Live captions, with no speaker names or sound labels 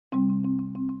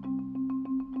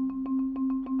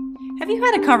you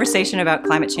had a conversation about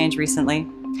climate change recently?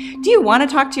 Do you want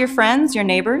to talk to your friends, your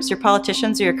neighbors, your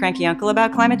politicians, or your cranky uncle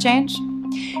about climate change?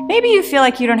 Maybe you feel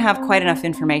like you don't have quite enough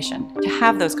information to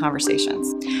have those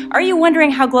conversations. Are you wondering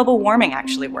how global warming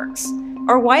actually works?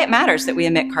 Or why it matters that we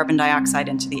emit carbon dioxide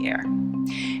into the air?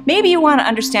 Maybe you want to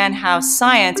understand how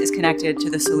science is connected to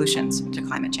the solutions to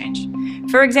climate change.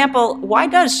 For example, why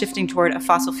does shifting toward a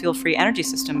fossil fuel-free energy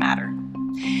system matter?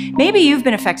 Maybe you've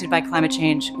been affected by climate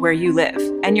change where you live,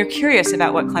 and you're curious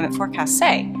about what climate forecasts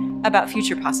say about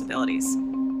future possibilities.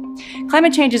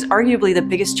 Climate change is arguably the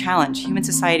biggest challenge human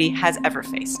society has ever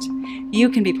faced. You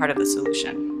can be part of the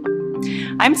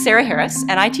solution. I'm Sarah Harris,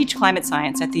 and I teach climate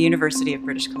science at the University of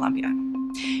British Columbia.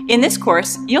 In this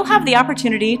course, you'll have the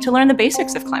opportunity to learn the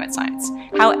basics of climate science,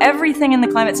 how everything in the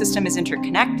climate system is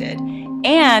interconnected,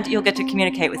 and you'll get to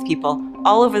communicate with people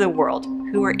all over the world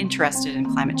who are interested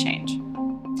in climate change.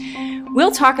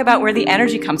 We'll talk about where the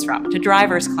energy comes from to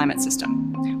drive Earth's climate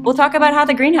system. We'll talk about how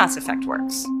the greenhouse effect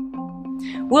works.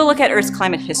 We'll look at Earth's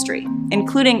climate history,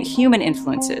 including human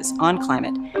influences on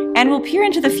climate, and we'll peer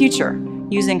into the future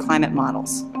using climate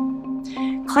models.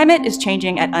 Climate is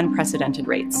changing at unprecedented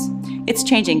rates. It's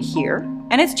changing here,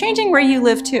 and it's changing where you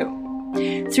live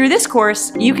too. Through this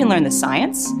course, you can learn the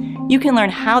science, you can learn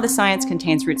how the science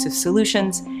contains roots of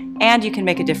solutions, and you can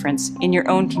make a difference in your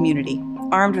own community,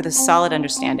 armed with a solid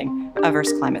understanding of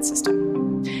Earth's climate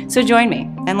system. So join me,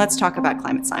 and let's talk about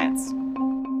climate science.